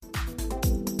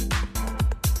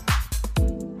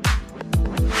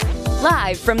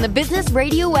Live from the Business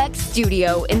Radio X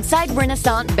studio inside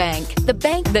Renaissance Bank, the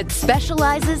bank that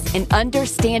specializes in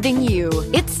understanding you.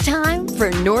 It's time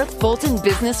for North Fulton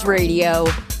Business Radio.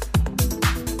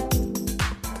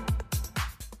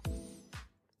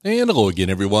 And hello again,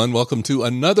 everyone. Welcome to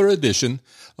another edition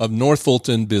of North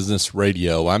Fulton Business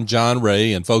Radio. I'm John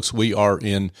Ray, and folks, we are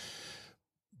in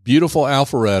beautiful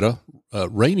Alpharetta,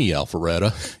 rainy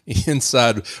Alpharetta,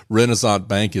 inside Renaissance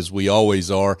Bank, as we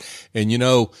always are. And you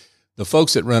know, the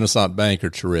folks at Renaissance Bank are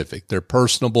terrific. They're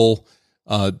personable.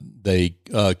 They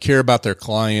care about their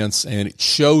clients, and it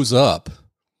shows up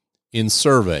in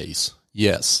surveys.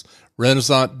 Yes,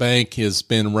 Renaissance Bank has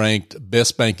been ranked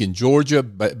best bank in Georgia,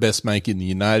 best bank in the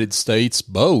United States,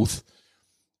 both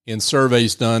in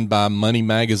surveys done by Money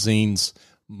Magazine's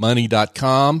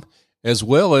Money.com, as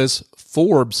well as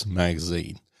Forbes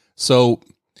magazine. So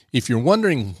if you're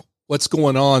wondering what's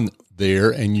going on there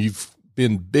and you've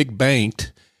been big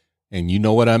banked, and you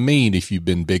know what I mean if you've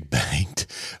been big banked,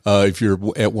 if you're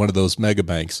at one of those mega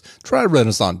banks, try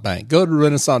Renaissance Bank. Go to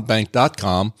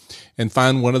renaissancebank.com and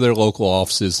find one of their local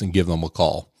offices and give them a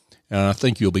call. And I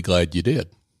think you'll be glad you did.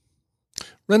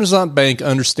 Renaissance Bank,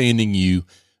 understanding you,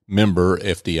 member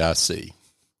FDIC.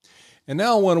 And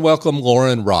now I want to welcome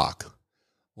Lauren Rock.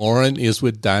 Lauren is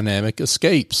with Dynamic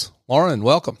Escapes. Lauren,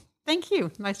 welcome. Thank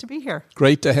you. Nice to be here.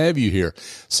 Great to have you here.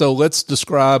 So let's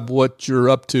describe what you're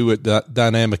up to at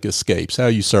Dynamic Escapes. How are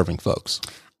you serving folks?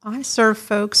 I serve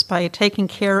folks by taking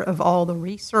care of all the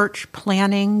research,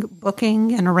 planning,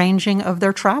 booking, and arranging of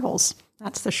their travels.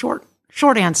 That's the short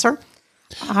answer.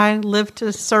 I live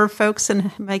to serve folks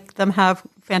and make them have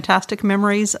fantastic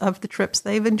memories of the trips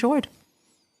they've enjoyed.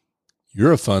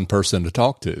 You're a fun person to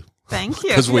talk to. Thank you.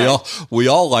 Because we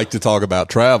all like to talk about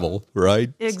travel, right?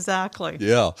 Exactly.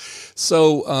 Yeah.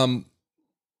 So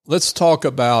let's talk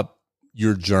about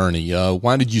your journey.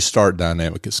 Why did you start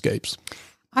Dynamic Escapes?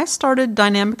 I started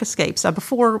Dynamic Escapes.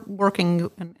 Before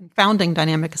working and founding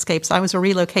Dynamic Escapes, I was a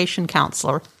relocation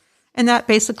counselor. And that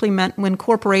basically meant when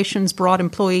corporations brought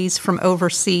employees from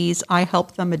overseas, I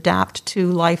helped them adapt to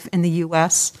life in the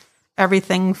U.S.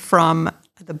 Everything from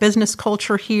the business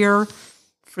culture here,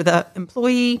 for the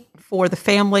employee, for the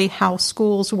family, how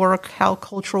schools work, how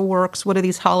culture works, what do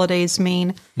these holidays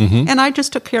mean. Mm-hmm. And I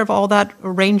just took care of all that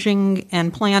arranging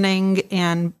and planning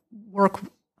and work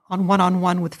on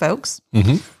one-on-one with folks.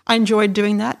 Mm-hmm. I enjoyed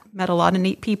doing that, met a lot of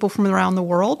neat people from around the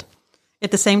world.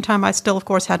 At the same time, I still, of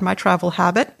course, had my travel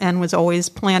habit and was always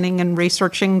planning and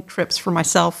researching trips for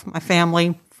myself, my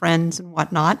family, friends, and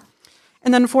whatnot.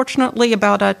 And then, fortunately,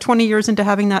 about 20 years into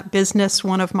having that business,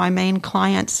 one of my main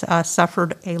clients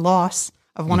suffered a loss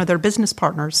of one of their business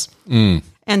partners. Mm.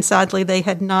 And sadly, they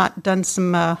had not done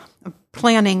some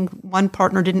planning. One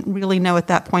partner didn't really know at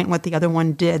that point what the other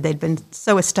one did. They'd been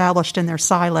so established in their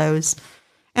silos.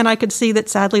 And I could see that,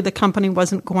 sadly, the company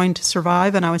wasn't going to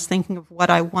survive, and I was thinking of what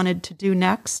I wanted to do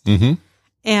next. Mm-hmm.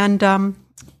 And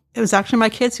it was actually my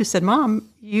kids who said, "Mom,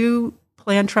 you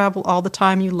plan travel all the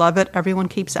time. You love it. Everyone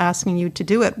keeps asking you to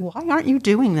do it. Why aren't you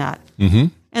doing that?" Mm-hmm.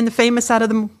 And the famous out of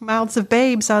the mouths of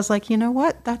babes, I was like, you know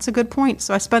what? That's a good point.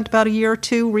 So I spent about a year or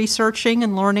two researching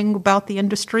and learning about the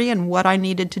industry and what I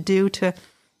needed to do to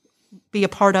be a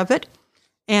part of it.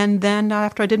 And then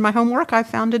after I did my homework, I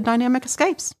founded Dynamic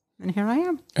Escapes. And here I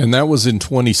am. And that was in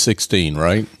 2016,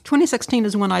 right? 2016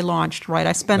 is when I launched, right?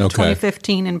 I spent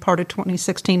 2015 and part of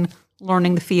 2016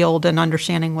 learning the field and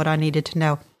understanding what I needed to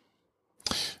know.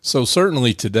 So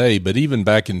certainly today, but even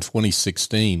back in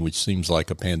 2016, which seems like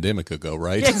a pandemic ago,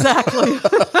 right? Exactly.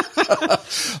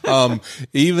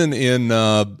 Even in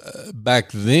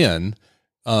back then,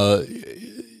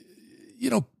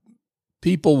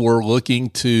 people were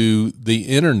looking to the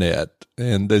internet.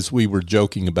 And as we were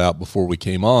joking about before we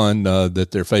came on, that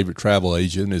their favorite travel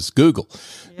agent is Google.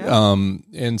 Yeah.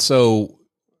 And so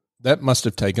that must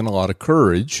have taken a lot of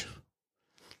courage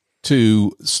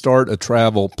to start a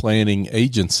travel planning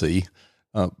agency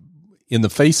in the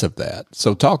face of that.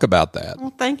 So talk about that.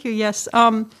 Well, thank you. Yes.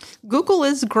 Google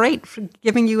is great for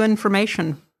giving you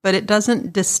information, but it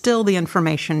doesn't distill the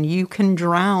information. You can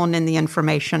drown in the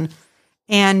information.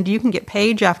 And you can get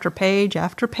page after page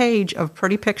after page of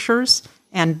pretty pictures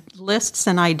and lists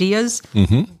and ideas,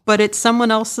 but it's someone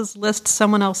else's list,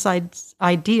 someone else's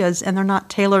ideas, and they're not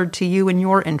tailored to you and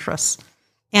your interests.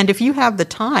 And if you have the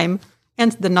time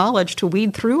and the knowledge to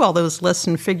weed through all those lists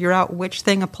and figure out which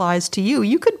thing applies to you,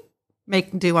 you could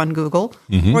make do on Google,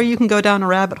 or you can go down a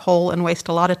rabbit hole and waste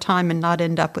a lot of time and not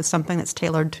end up with something that's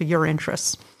tailored to your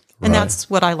interests. And that's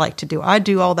what I like to do. I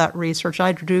do all that research.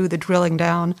 I do the drilling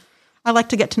down. I like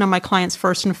to get to know my clients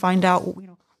first and find out,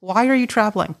 why are you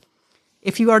traveling?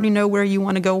 If you already know where you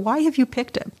want to go, why have you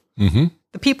picked it?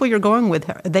 the people you're going with,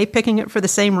 are they picking it for the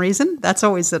same reason? That's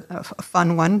always a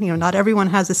fun one. Not everyone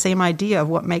has the same idea of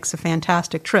what makes a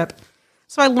fantastic trip.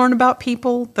 So I learn about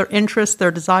people, their interests,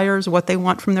 their desires, what they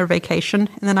want from their vacation,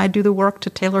 and then I do the work to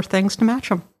tailor things to match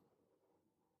them.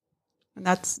 And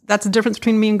that's the difference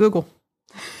between me and Google.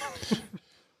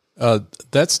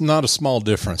 That's not a small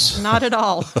difference. Not at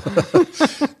all.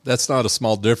 That's not a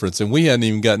small difference. And we hadn't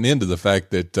even gotten into the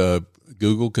fact that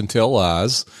Google can tell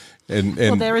lies. And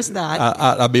well, there is that.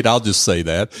 I mean, I'll just say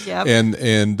that. Yep.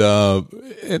 And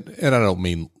I don't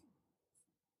mean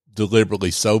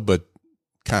deliberately so, but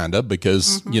kind of,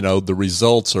 because, the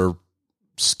results are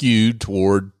skewed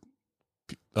toward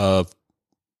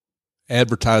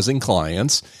advertising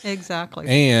clients. Exactly.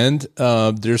 And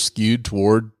they're skewed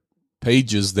toward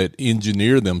pages that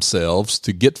engineer themselves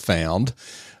to get found,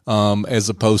 as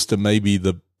opposed to maybe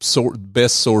the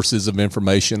best sources of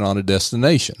information on a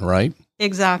destination, right?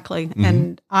 Exactly. Mm-hmm.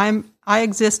 And I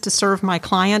exist to serve my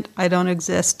client. I don't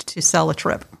exist to sell a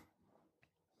trip.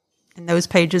 And those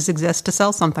pages exist to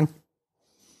sell something.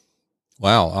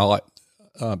 Wow.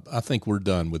 I think we're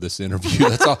done with this interview.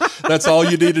 That's all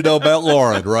you need to know about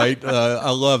Lauren, right? I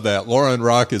love that. Lauren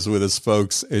Rock is with us,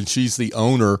 folks, and she's the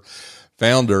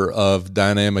founder of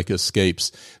Dynamic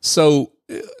Escapes. So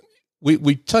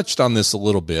we touched on this a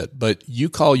little bit, but you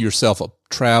call yourself a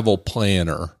travel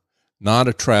planner, not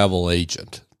a travel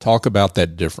agent. Talk about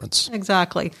that difference.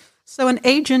 Exactly. So an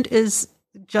agent is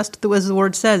just as the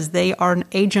word says, they are an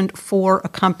agent for a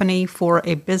company, for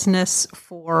a business,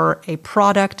 for a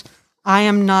product. I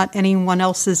am not anyone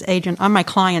else's agent. I'm my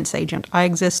client's agent. I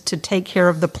exist to take care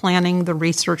of the planning, the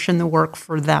research, and the work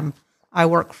for them. I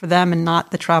work for them and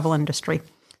not the travel industry.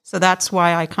 So that's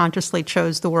why I consciously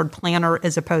chose the word planner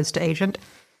as opposed to agent.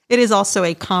 It is also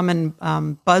a common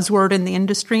buzzword in the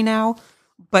industry now,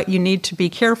 but you need to be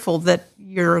careful that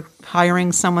you're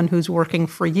hiring someone who's working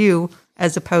for you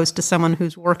as opposed to someone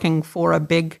who's working for a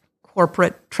big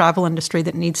corporate travel industry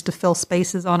that needs to fill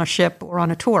spaces on a ship or on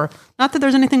a tour. Not that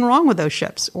there's anything wrong with those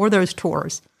ships or those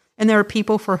tours. And there are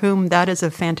people for whom that is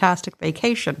a fantastic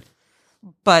vacation.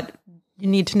 But you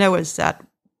need to know is that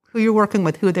who you're working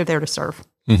with, who they're there to serve.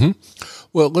 Mm-hmm.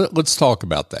 Well, let's talk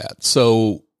about that.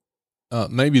 So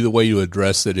maybe the way you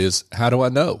address it is, how do I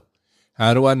know?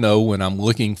 How do I know when I'm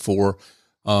looking for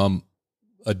a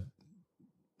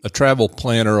travel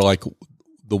planner like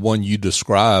the one you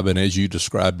describe, and as you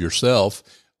describe yourself,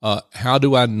 how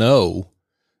do I know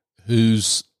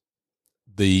who's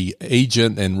the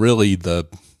agent and really they're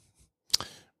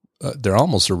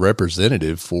almost a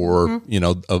representative for,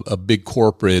 a big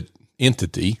corporate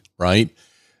entity, right?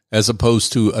 As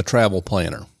opposed to a travel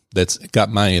planner that's got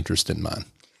my interest in mind.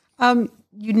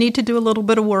 You need to do a little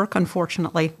bit of work,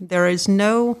 unfortunately.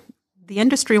 The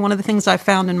industry, one of the things I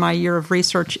found in my year of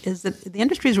research is that the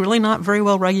industry is really not very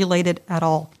well regulated at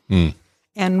all.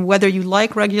 And whether you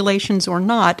like regulations or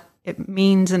not, it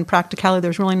means in practicality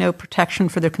there's really no protection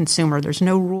for the consumer. There's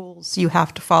no rules you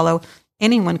have to follow.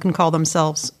 Anyone can call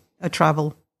themselves a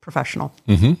travel professional.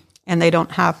 Mm-hmm. And they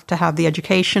don't have to have the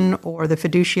education or the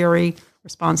fiduciary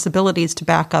responsibilities to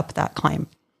back up that claim.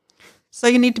 So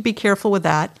you need to be careful with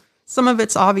that. Some of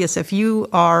it's obvious. If you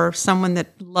are someone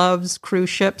that loves cruise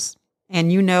ships,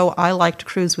 and I like to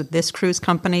cruise with this cruise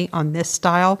company on this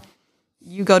style,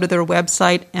 you go to their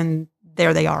website and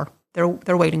there they are.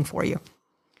 They're waiting for you.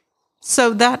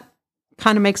 So that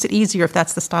kind of makes it easier if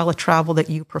that's the style of travel that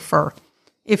you prefer.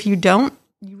 If you don't,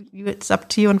 it's up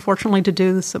to you, unfortunately, to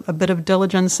do a bit of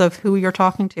diligence of who you're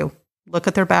talking to. Look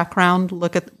at their background,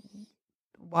 look at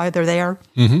why they're there,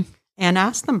 mm-hmm. and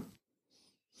ask them,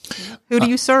 who do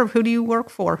you serve? Who do you work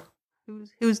for?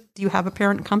 Do you have a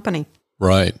parent company?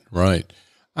 Right.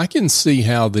 I can see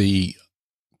how the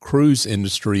cruise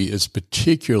industry is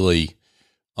particularly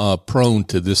prone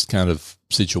to this kind of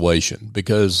situation,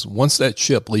 because once that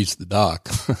ship leaves the dock,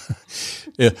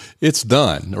 it's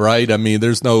done, right? I mean,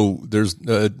 the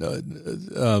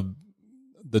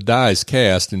die is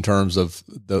cast in terms of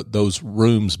those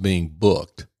rooms being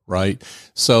booked, right?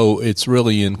 So it's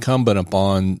really incumbent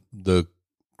upon the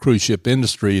cruise ship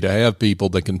industry to have people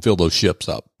that can fill those ships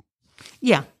up.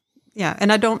 Yeah. Yeah,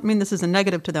 and I don't mean this is a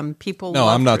negative to them. People. No,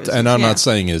 I'm not, cruises. And I'm not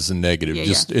saying it's a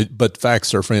negative. But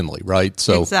facts are friendly, right?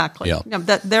 So exactly. Yeah.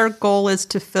 That their goal is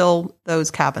to fill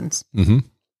those cabins, mm-hmm.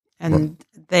 and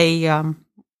they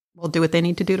will do what they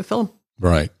need to do to fill them.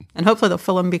 Right. And hopefully they'll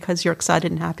fill them because you're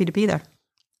excited and happy to be there.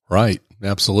 Right.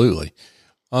 Absolutely.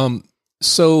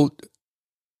 So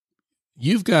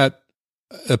you've got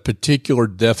a particular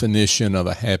definition of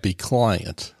a happy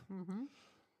client.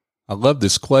 I love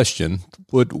this question.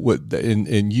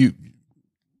 And you,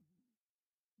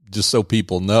 just so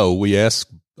people know, we ask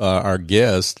our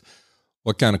guests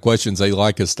what kind of questions they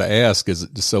like us to ask, is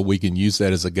so we can use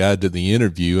that as a guide to the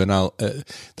interview. And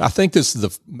I think this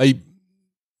is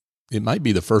it might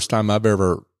be the first time I've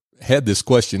ever had this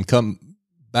question come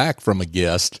back from a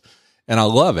guest, and I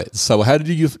love it. So how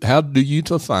do you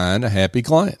define a happy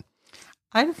client?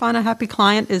 I define a happy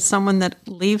client as someone that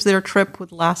leaves their trip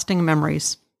with lasting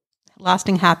memories,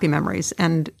 lasting happy memories.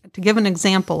 And to give an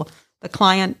example, the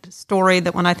client story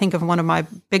that when I think of one of my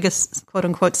biggest quote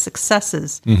unquote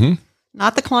successes,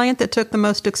 not the client that took the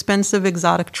most expensive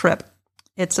exotic trip.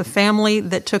 It's a family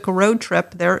that took a road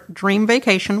trip. Their dream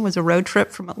vacation was a road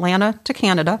trip from Atlanta to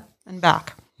Canada and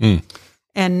back.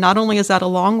 And not only is that a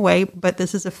long way, but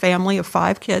this is a family of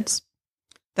 5 kids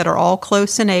that are all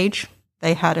close in age.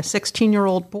 They had a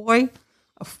 16-year-old boy,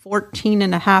 a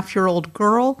 14-and-a-half-year-old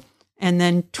girl, and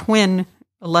then twin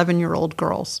 11-year-old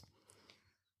girls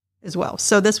as well.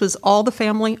 So this was all the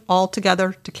family all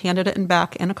together to Canada and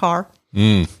back in a car.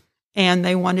 And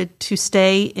they wanted to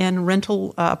stay in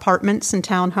rental apartments and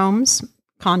townhomes,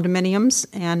 condominiums,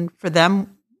 and for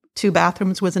them, 2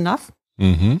 bathrooms was enough.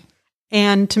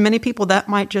 And to many people, that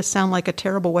might just sound like a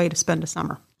terrible way to spend a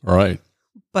summer. Right.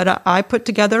 But I put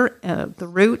together the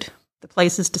route, the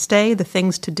places to stay, the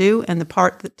things to do, and the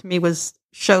part that to me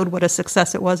showed what a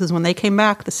success it was is when they came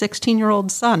back, the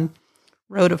 16-year-old son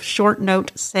wrote a short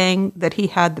note saying that he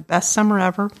had the best summer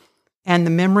ever, and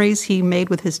the memories he made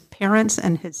with his parents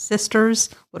and his sisters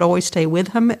would always stay with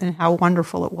him, and how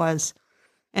wonderful it was.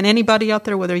 And anybody out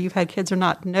there, whether you've had kids or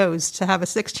not, knows to have a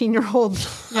 16-year-old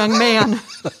young man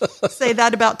say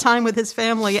that about time with his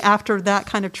family after that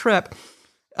kind of trip,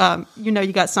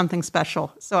 you got something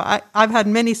special. So I've had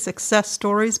many success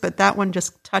stories, but that one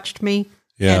just touched me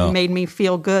and made me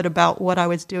feel good about what I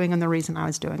was doing and the reason I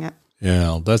was doing it.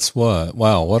 Yeah,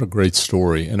 wow, what a great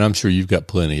story. And I'm sure you've got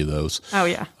plenty of those. Oh,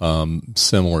 yeah.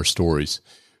 Similar stories.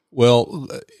 Well,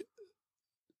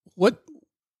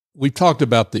 we talked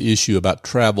about the issue about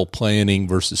travel planning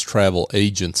versus travel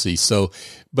agency. So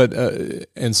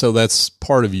that's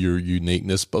part of your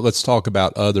uniqueness, but let's talk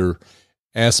about other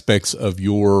aspects of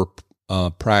your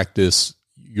practice,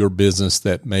 your business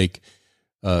that make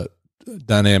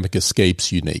Dynamic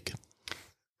Escapes unique.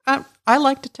 I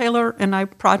like to tailor, and I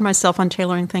pride myself on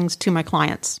tailoring things to my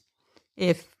clients.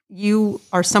 If you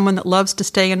are someone that loves to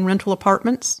stay in rental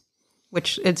apartments,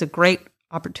 which is a great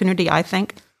opportunity, I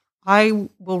think, I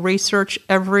will research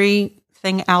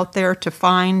everything out there to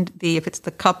find if it's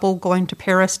the couple going to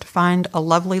Paris, to find a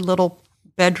lovely little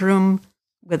bedroom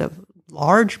with a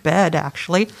large bed,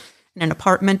 actually, in an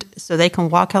apartment so they can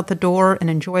walk out the door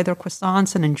and enjoy their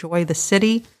croissants and enjoy the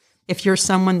city. If you're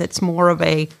someone that's more of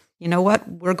a, you know what,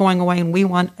 we're going away and we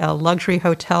want a luxury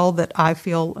hotel that I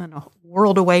feel in a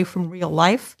world away from real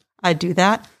life, I do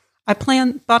that.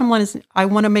 Bottom line is I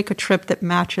want to make a trip that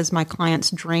matches my client's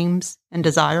dreams and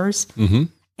desires.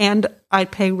 And I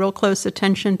pay real close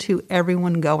attention to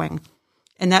everyone going.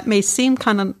 And that may seem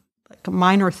kind of like a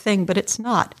minor thing, but it's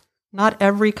not. Not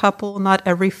every couple, not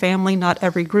every family, not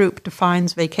every group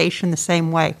defines vacation the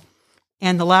same way.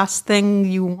 And the last thing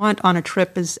you want on a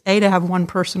trip is, to have one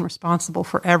person responsible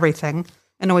for everything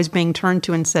and always being turned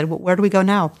to and said, well, where do we go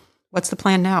now? What's the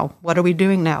plan now? What are we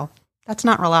doing now? That's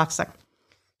not relaxing.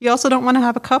 You also don't want to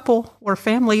have a couple or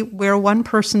family where one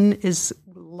person is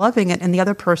loving it and the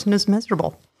other person is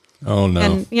miserable. Oh, no.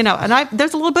 And,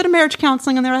 there's a little bit of marriage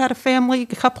counseling in there. I had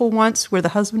a couple once where the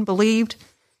husband believed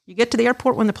you get to the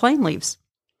airport when the plane leaves.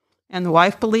 And the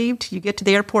wife believed you get to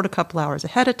the airport a couple hours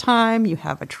ahead of time, you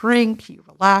have a drink, you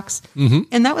relax.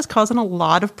 And that was causing a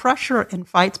lot of pressure and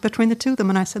fights between the two of them.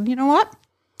 And I said, you know what?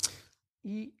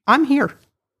 I'm here.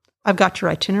 I've got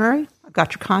your itinerary. I've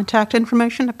got your contact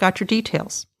information. I've got your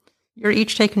details. You're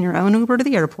each taking your own Uber to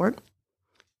the airport.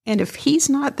 And if he's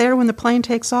not there when the plane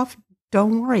takes off,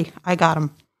 don't worry. I got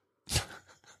him.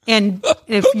 And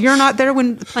if you're not there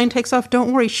when the plane takes off,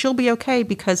 don't worry. She'll be okay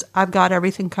because I've got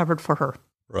everything covered for her.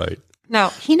 Right. Now,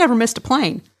 he never missed a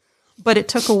plane, but it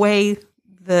took away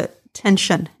the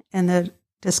tension and the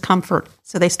discomfort.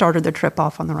 So they started their trip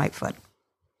off on the right foot.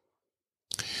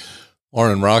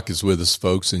 Lauren Rock is with us,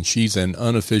 folks, and she's an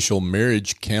unofficial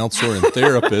marriage counselor and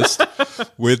therapist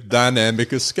with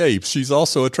Dynamic Escapes. She's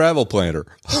also a travel planner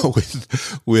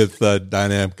with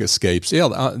Dynamic Escapes.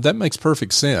 Yeah, that makes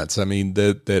perfect sense. I mean,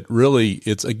 that really,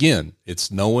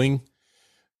 it's knowing,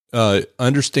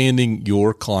 understanding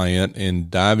your client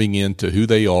and diving into who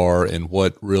they are and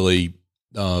what really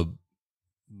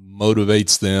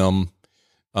motivates them,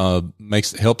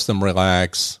 helps them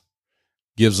relax,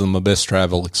 gives them the best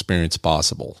travel experience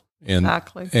possible. And,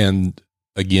 exactly. And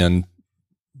again,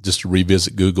 just to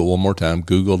revisit Google one more time,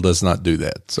 Google does not do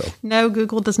that. So no,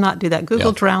 Google does not do that.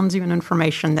 Google drowns you in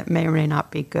information that may or may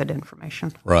not be good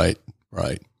information. Right.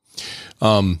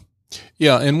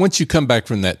 Yeah, and once you come back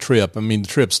from that trip, I mean, the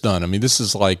trip's done. I mean, this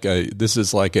is like a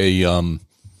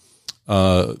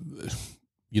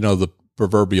the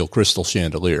proverbial crystal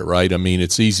chandelier, right? I mean,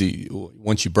 it's easy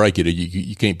once you break it,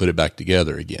 you can't put it back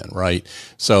together again, right?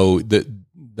 So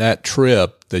that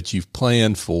trip that you've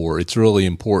planned for, it's really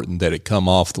important that it come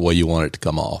off the way you want it to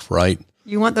come off, right?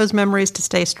 You want those memories to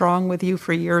stay strong with you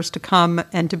for years to come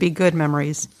and to be good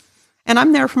memories. And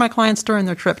I'm there for my clients during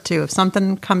their trip too. If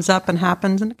something comes up and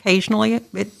happens, and occasionally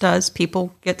it does,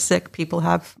 people get sick, people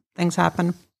have things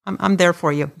happen, I'm there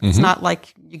for you. It's not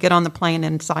like you get on the plane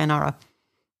and sayonara.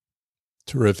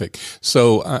 Terrific.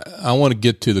 So I want to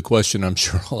get to the question I'm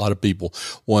sure a lot of people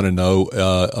want to know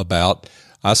about.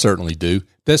 I certainly do.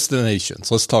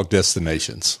 Destinations. Let's talk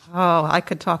destinations. Oh, I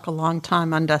could talk a long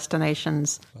time on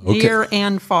destinations, Okay. near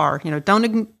and far. Don't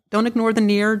ignore the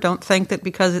near. Don't think that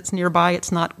because it's nearby,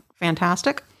 it's not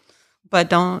fantastic.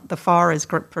 But the far is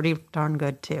pretty darn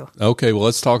good too. Okay, well,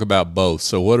 let's talk about both.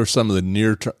 So what are some of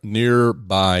the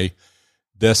nearby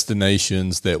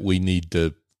destinations that we need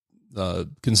to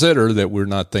consider that we're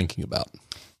not thinking about?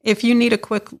 If you need a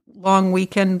quick, long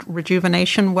weekend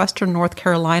rejuvenation, Western North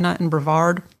Carolina and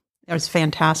Brevard is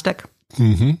fantastic.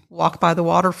 Mm-hmm. Walk by the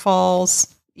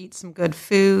waterfalls, eat some good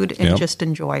food, and just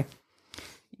enjoy.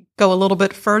 Go a little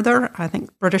bit further, I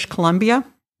think British Columbia,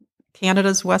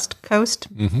 Canada's west coast,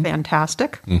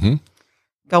 fantastic. Mm-hmm.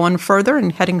 Going further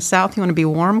and heading south, you want to be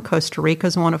warm. Costa Rica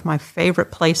is one of my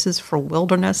favorite places for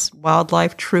wilderness,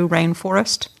 wildlife, true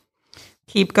rainforest.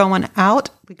 Keep going out.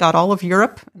 We got all of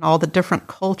Europe and all the different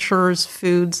cultures,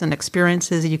 foods, and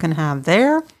experiences you can have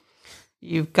there.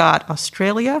 You've got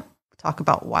Australia. Talk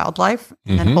about wildlife,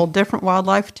 and then whole different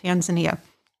wildlife. Tanzania,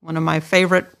 one of my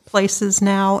favorite places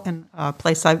now, and a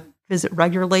place I visit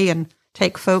regularly and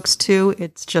take folks to.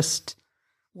 It's just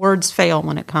words fail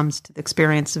when it comes to the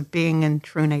experience of being in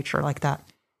true nature like that.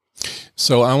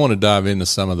 So I want to dive into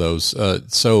some of those.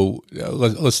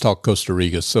 Let's talk Costa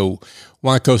Rica. So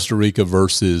why Costa Rica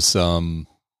versus the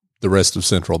rest of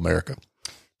Central America?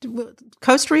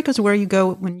 Costa Rica is where you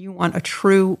go when you want a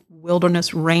true wilderness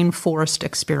rainforest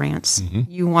experience.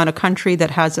 You want a country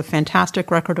that has a fantastic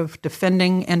record of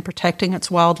defending and protecting its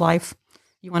wildlife.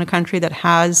 You want a country that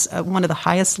has one of the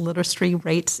highest literacy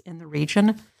rates in the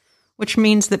region, which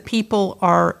means that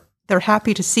they're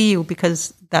happy to see you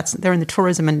because they're in the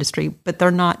tourism industry, but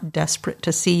they're not desperate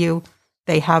to see you.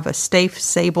 They have a safe,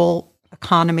 stable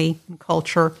economy and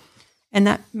culture, and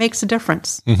that makes a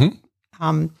difference.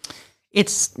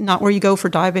 It's not where you go for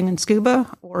diving and scuba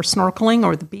or snorkeling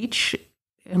or the beach,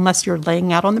 unless you're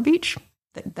laying out on the beach.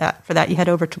 For that, you head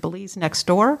over to Belize next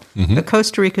door. But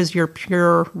Costa Rica is your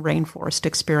pure rainforest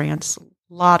experience.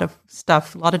 A lot of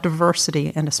stuff, a lot of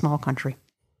diversity in a small country.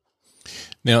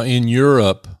 Now, in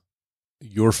Europe,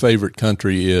 your favorite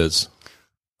country is?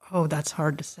 Oh, that's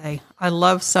hard to say. I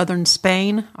love southern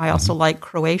Spain. I also like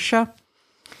Croatia.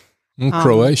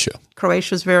 Croatia.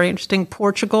 Croatia is very interesting.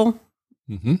 Portugal.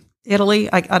 Italy.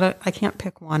 I can't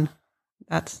pick one.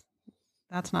 That's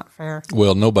not fair.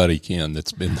 Well, nobody can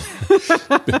that's been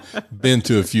been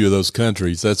to a few of those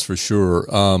countries, that's for sure.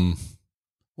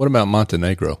 What about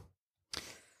Montenegro?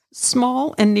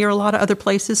 Small and near a lot of other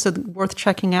places, so worth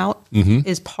checking out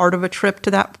is part of a trip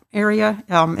to that area.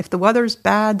 If the weather's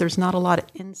bad, there's not a lot of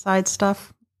inside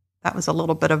stuff. That was a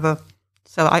little bit of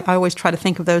so I always try to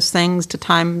think of those things to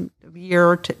time of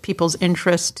year, to people's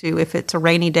interest, to if it's a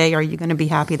rainy day, are you going to be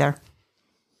happy there?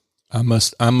 I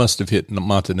must have hit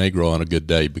Montenegro on a good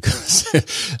day because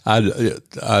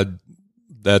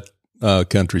that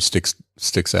country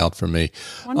sticks out for me.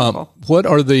 Wonderful. What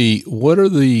are the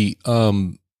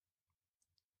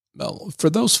for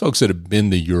those folks that have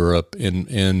been to Europe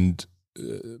and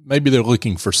maybe they're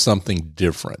looking for something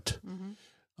different,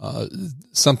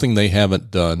 something they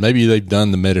haven't done. Maybe they've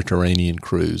done the Mediterranean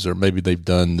cruise, or maybe they've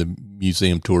done the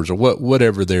museum tours, or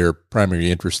whatever their primary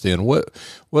interest in. What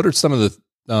are some of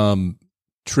the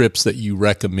trips that you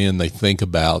recommend they think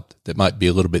about that might be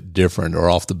a little bit different or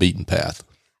off the beaten path?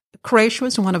 Croatia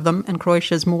is one of them, and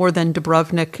Croatia is more than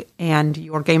Dubrovnik and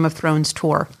your Game of Thrones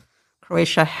tour.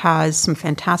 Croatia has some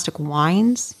fantastic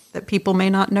wines that people may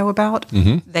not know about.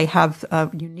 They have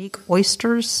unique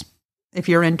oysters. If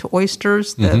you're into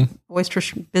oysters, the oyster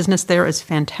business there is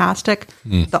fantastic.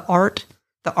 The art,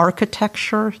 the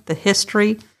architecture, the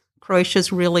history. Croatia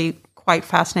is really quite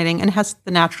fascinating and has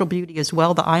the natural beauty as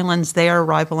well. The islands there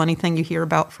rival anything you hear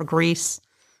about for Greece.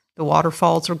 The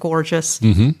waterfalls are gorgeous.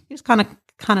 You just kind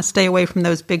of stay away from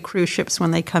those big cruise ships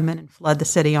when they come in and flood the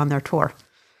city on their tour.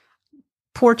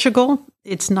 Portugal.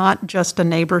 It's not just a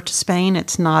neighbor to Spain.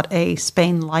 It's not a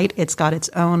Spain light. It's got its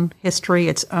own history,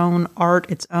 its own art,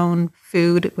 its own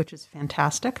food, which is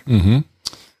fantastic. Mm-hmm.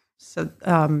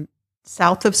 So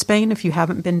south of Spain, if you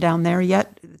haven't been down there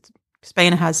yet,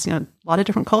 Spain has a lot of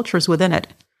different cultures within it.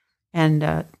 And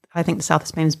I think the south of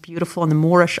Spain is beautiful. And the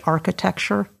Moorish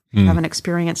architecture, if you haven't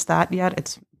experienced that yet,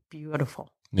 it's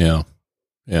beautiful. Yeah.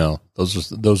 Yeah.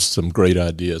 Those are some great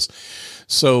ideas.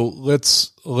 So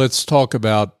let's talk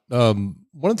about one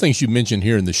of the things you mentioned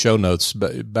here in the show notes,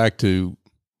 back to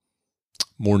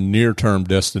more near-term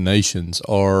destinations,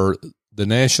 are the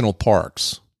national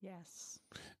parks. Yes.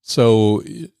 So,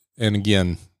 and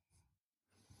again,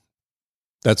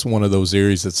 that's one of those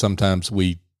areas that sometimes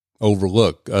we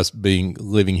overlook, us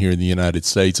living here in the United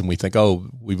States, and we think, oh,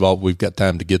 we've got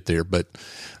time to get there, but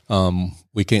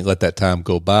we can't let that time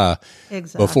go by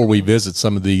before we visit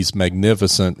some of these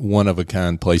magnificent,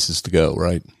 one-of-a-kind places to go,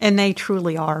 right? And they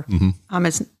truly are.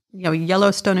 It's,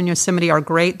 Yellowstone and Yosemite are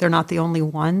great. They're not the only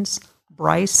ones.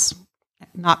 Bryce,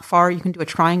 not far, you can do a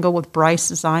triangle with Bryce,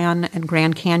 Zion, and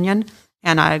Grand Canyon.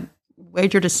 And I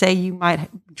wager to say you might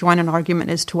join an argument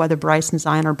as to whether Bryce and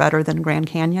Zion are better than Grand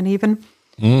Canyon even.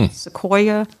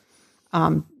 Sequoia.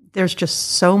 There's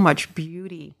just so much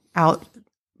beauty out,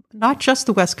 not just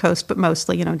the West Coast, but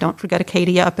mostly, don't forget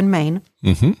Acadia up in Maine.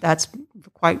 That's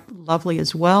quite lovely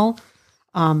as well.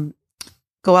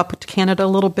 Go up to Canada a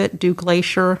little bit, do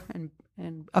Glacier and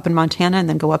up in Montana, and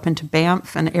then go up into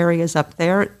Banff and areas up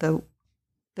there. The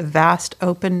vast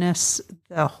openness,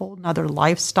 the whole nother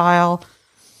lifestyle,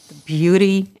 the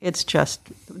beauty. It's just,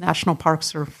 national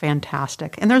parks are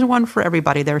fantastic. And there's one for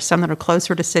everybody. There are some that are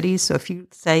closer to cities. So if you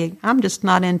say, I'm just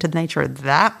not into nature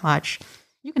that much,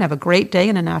 you can have a great day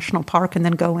in a national park and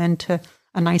then go into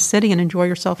a nice city and enjoy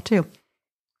yourself too.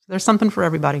 There's something for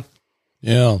everybody.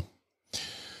 Yeah.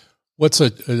 Lots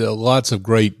of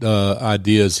great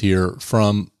ideas here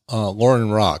from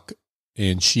Lauren Rock,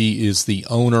 and she is the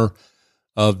owner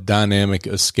of Dynamic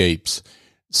Escapes.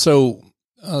 So,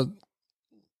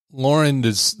 Lauren,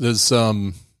 does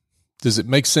it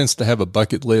make sense to have a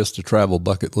bucket list, a travel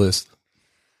bucket list?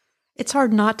 It's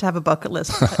hard not to have a bucket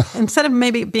list. Instead of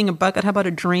maybe being a bucket, how about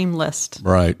a dream list?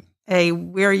 Right.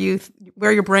 Where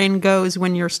your brain goes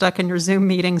when you're stuck in your Zoom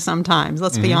meeting sometimes.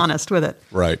 Let's be honest with it.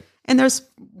 Right. And there's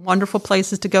wonderful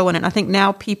places to go in. And I think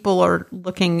now people are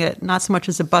looking at not so much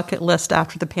as a bucket list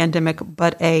after the pandemic,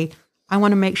 but I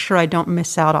want to make sure I don't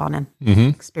miss out on an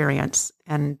experience.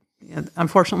 And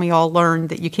unfortunately, we all learned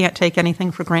that you can't take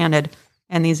anything for granted.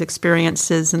 And these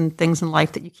experiences and things in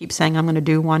life that you keep saying, I'm going to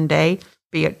do one day,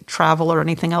 be it travel or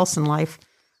anything else in life,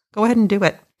 go ahead and do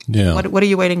it. Yeah. What are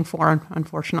you waiting for?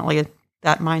 Unfortunately,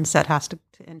 that mindset has to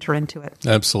enter into it.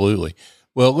 Absolutely.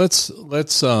 Well, let's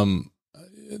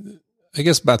I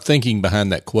guess by thinking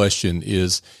behind that question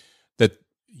is that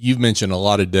you've mentioned a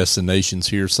lot of destinations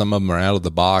here. Some of them are out of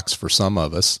the box for some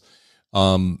of us.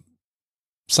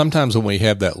 Sometimes when we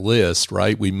have that list,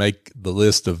 right, we make the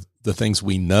list of the things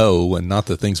we know and not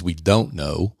the things we don't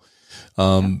know.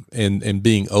 And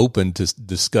being open to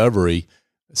discovery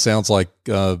sounds like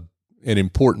an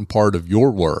important part of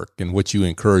your work and what you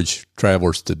encourage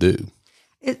travelers to do.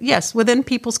 Yes, within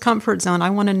people's comfort zone. I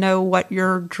want to know what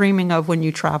you're dreaming of when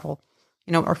you travel.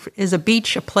 Is a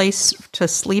beach a place to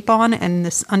sleep on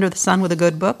and under the sun with a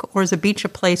good book, or is a beach a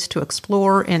place to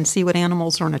explore and see what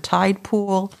animals are in a tide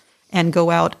pool and go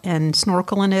out and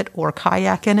snorkel in it or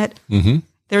kayak in it?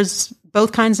 There's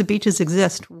both kinds of beaches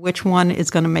exist. Which one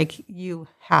is going to make you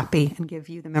happy and give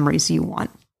you the memories you want?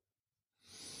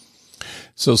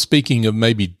 So speaking of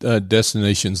maybe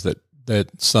destinations that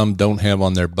some don't have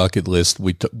on their bucket list,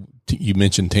 you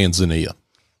mentioned Tanzania.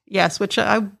 Yes, which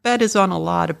I bet is on a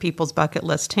lot of people's bucket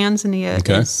list. Tanzania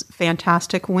is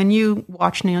fantastic. When you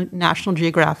watch National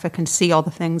Geographic and see all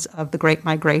the things of the Great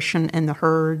Migration and the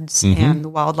herds and the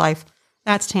wildlife,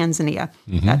 that's Tanzania.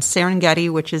 That's Serengeti,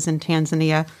 which is in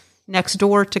Tanzania. Next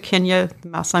door to Kenya,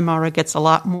 Masai Mara gets a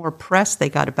lot more press. They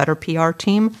got a better PR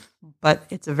team, but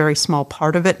it's a very small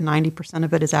part of it. 90%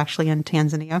 of it is actually in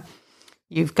Tanzania.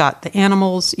 You've got the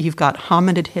animals. You've got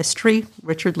hominid history.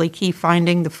 Richard Leakey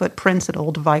finding the footprints at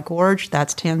Olduvai Gorge.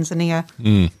 That's Tanzania.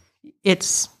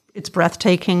 It's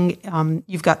breathtaking.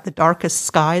 You've got the darkest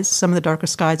skies, some of the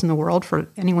darkest skies in the world. For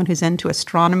anyone who's into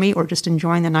astronomy or just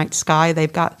enjoying the night sky,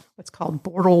 they've got what's called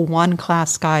Bortle 1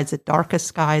 class skies, the darkest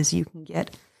skies you can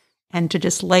get. And to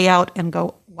just lay out and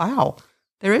go, wow,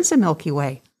 there is a Milky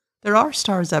Way. There are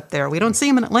stars up there. We don't see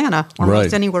them in Atlanta or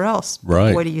most anywhere else.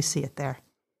 Right. Boy, do you see it there.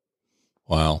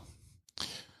 Wow.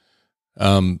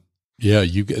 Yeah.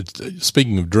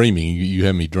 Speaking of dreaming, you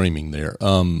have me dreaming there.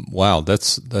 Wow.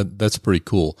 That's pretty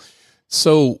cool.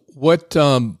 So what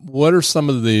are some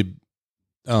of the,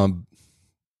 I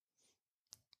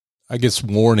guess,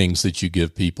 warnings that you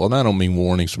give people? And I don't mean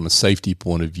warnings from a safety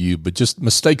point of view, but just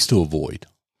mistakes to avoid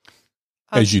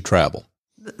as you travel.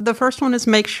 The first one is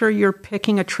make sure you're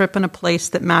picking a trip in a place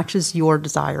that matches your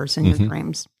desires and your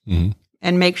dreams. Mm-hmm.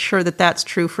 And make sure that that's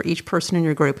true for each person in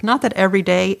your group. Not that every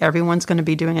day everyone's going to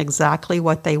be doing exactly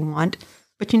what they want,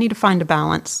 but you need to find a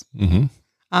balance.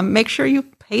 Mm-hmm. Make sure you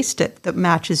paste it that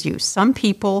matches you. Some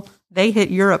people, they hit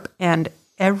Europe and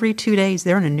every 2 days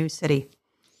they're in a new city.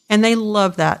 And they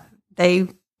love that.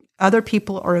 Other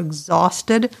people are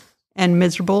exhausted and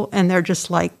miserable, and they're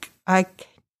just like,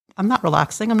 I'm not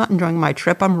relaxing. I'm not enjoying my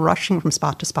trip. I'm rushing from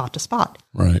spot to spot to spot.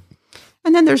 Right.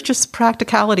 And then there's just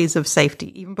practicalities of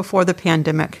safety, even before the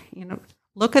pandemic.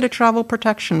 Look at a travel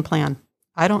protection plan.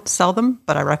 I don't sell them,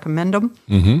 but I recommend them.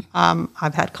 Mm-hmm.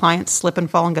 I've had clients slip and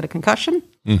fall and get a concussion.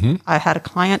 Mm-hmm. I had a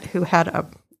client who had a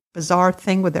bizarre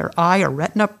thing with their eye, a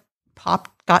retina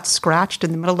got scratched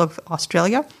in the middle of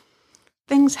Australia.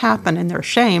 Things happen and they're a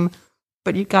shame,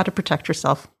 but you got to protect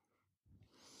yourself.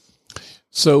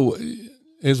 So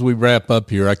as we wrap up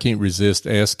here, I can't resist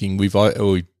asking, we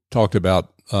talked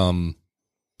about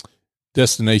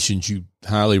destinations you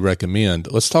highly recommend.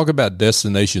 Let's talk about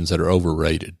destinations that are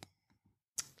overrated.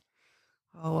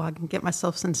 Oh, I can get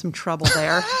myself in some trouble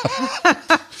there.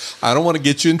 I don't want to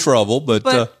get you in trouble,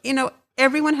 but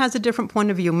everyone has a different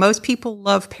point of view. Most people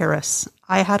love Paris.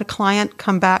 I had a client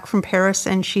come back from Paris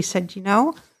and she said,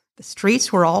 the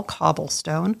streets were all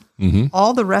cobblestone. Mm-hmm.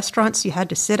 All the restaurants, you had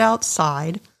to sit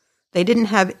outside. They didn't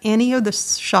have any of the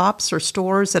shops or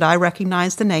stores that I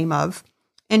recognized the name of.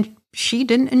 And she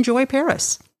didn't enjoy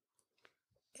Paris.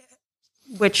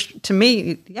 Which to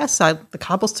me, yes, the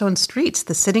cobblestone streets,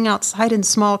 the sitting outside in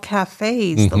small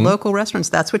cafes, mm-hmm. the local restaurants,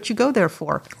 that's what you go there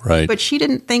for. Right. But she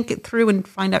didn't think it through and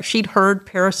find out. She'd heard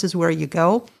Paris is where you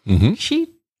go.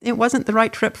 Mm-hmm. It wasn't the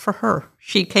right trip for her.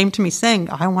 She came to me saying,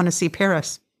 I want to see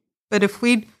Paris. But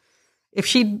if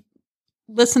she'd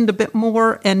listened a bit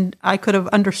more and I could have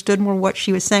understood more what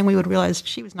she was saying, we would realize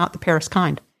she was not the Paris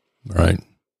kind. Right.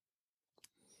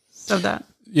 So that.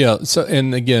 Yeah. So,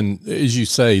 and again, as you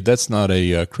say, that's not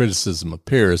a criticism of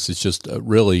Paris. It's just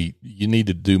really, you need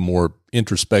to do more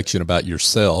introspection about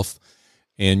yourself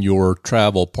and your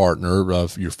travel partner,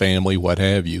 of your family, what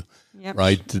have you, yep.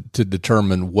 Right? To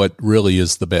determine what really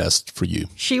is the best for you.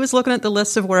 She was looking at the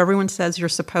list of where everyone says you're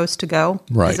supposed to go,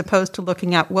 right, as opposed to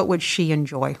looking at what would she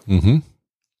enjoy. Mm-hmm.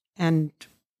 And,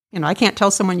 I can't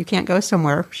tell someone you can't go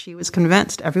somewhere. She was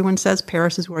convinced. Everyone says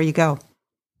Paris is where you go.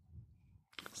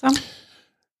 So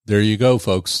there you go,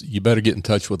 folks. You better get in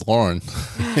touch with Lauren,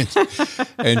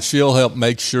 and she'll help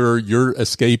make sure your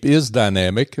escape is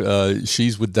dynamic.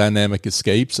 She's with Dynamic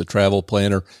Escapes, a travel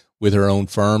planner with her own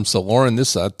firm. So, Lauren,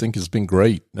 this, I think, has been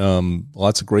great.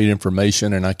 Lots of great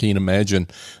information, and I can't imagine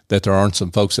that there aren't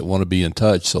some folks that want to be in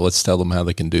touch. So let's tell them how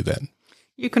they can do that.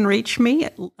 You can reach me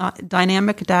at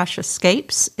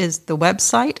Dynamic-Escapes is the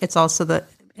website. It's also the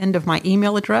end of my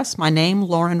email address, my name,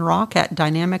 Lauren Rock, at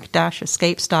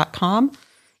dynamic-escapes.com.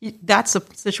 That's a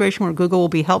situation where Google will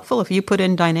be helpful. If you put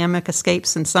in Dynamic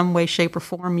Escapes in some way, shape, or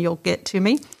form, you'll get to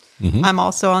me. Mm-hmm. I'm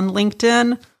also on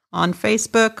LinkedIn, on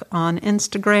Facebook, on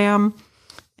Instagram,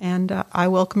 and I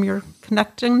welcome your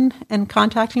connecting and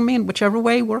contacting me in whichever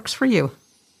way works for you.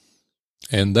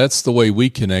 And that's the way we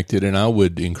connected, and I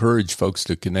would encourage folks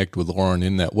to connect with Lauren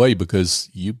in that way because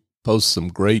you post some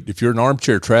great, if you're an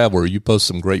armchair traveler, you post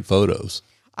some great photos.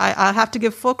 I have to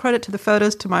give full credit to the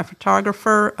photos to my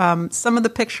photographer. Some of the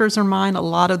pictures are mine. A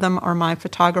lot of them are my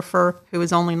photographer, who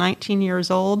is only 19 years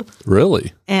old.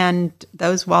 Really? And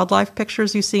those wildlife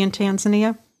pictures you see in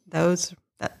Tanzania, those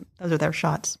are their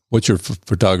shots. What's your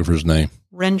photographer's name?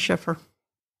 Ren Schiffer.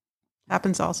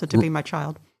 Happens also to be my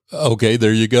child. Okay,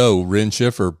 there you go. Ren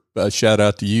Schiffer, shout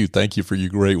out to you. Thank you for your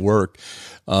great work.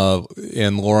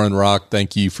 And Lauren Rock,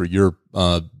 thank you for your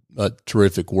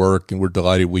terrific work. And we're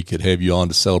delighted we could have you on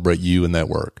to celebrate you and that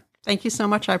work. Thank you so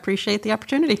much. I appreciate the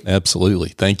opportunity. Absolutely.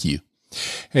 Thank you.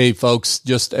 Hey, folks,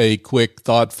 just a quick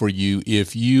thought for you.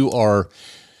 If you are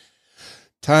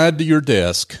tied to your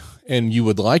desk and you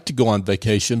would like to go on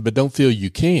vacation but don't feel you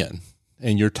can,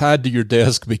 and you're tied to your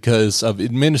desk because of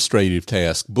administrative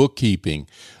tasks, bookkeeping,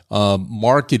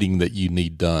 marketing that you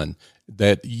need done,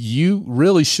 that you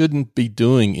really shouldn't be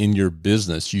doing in your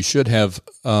business. You should have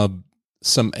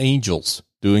some angels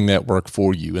doing that work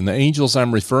for you. And the angels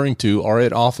I'm referring to are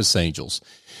at Office Angels.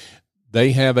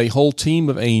 They have a whole team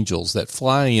of angels that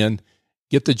fly in,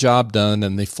 get the job done,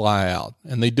 and they fly out.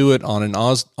 And they do it on an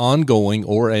ongoing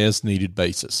or as-needed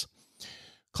basis.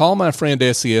 Call my friend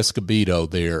Essie Escobedo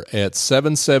there at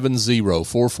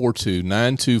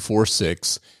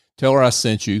 770-442-9246 tell her I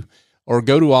sent you, or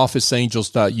go to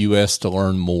officeangels.us to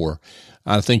learn more.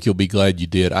 I think you'll be glad you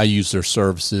did. I use their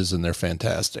services, and they're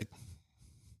fantastic.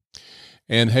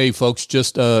 And hey, folks,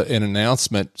 just an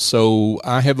announcement. So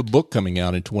I have a book coming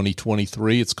out in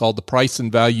 2023. It's called The Price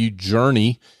and Value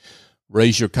Journey.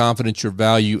 Raise your confidence, your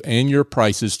value, and your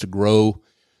prices to grow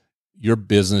your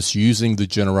business using the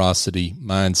generosity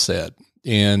mindset.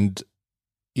 And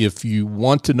if you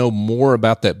want to know more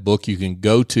about that book, you can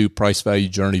go to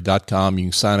pricevaluejourney.com. You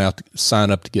can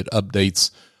sign up to get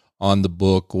updates on the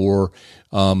book, or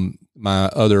my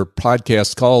other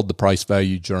podcast called The Price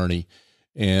Value Journey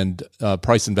and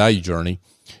Price and Value Journey.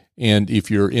 And if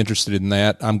you're interested in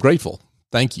that, I'm grateful.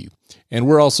 Thank you. And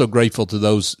we're also grateful to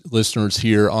those listeners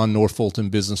here on North Fulton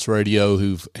Business Radio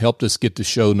who've helped us get to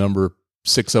show number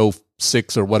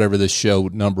 606 or whatever this show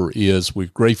number is. We're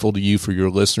grateful to you for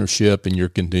your listenership and your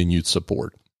continued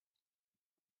support.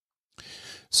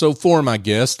 So for my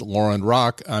guest, Lauren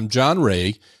Rock, I'm John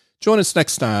Ray. Join us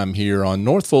next time here on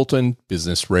North Fulton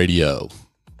Business Radio.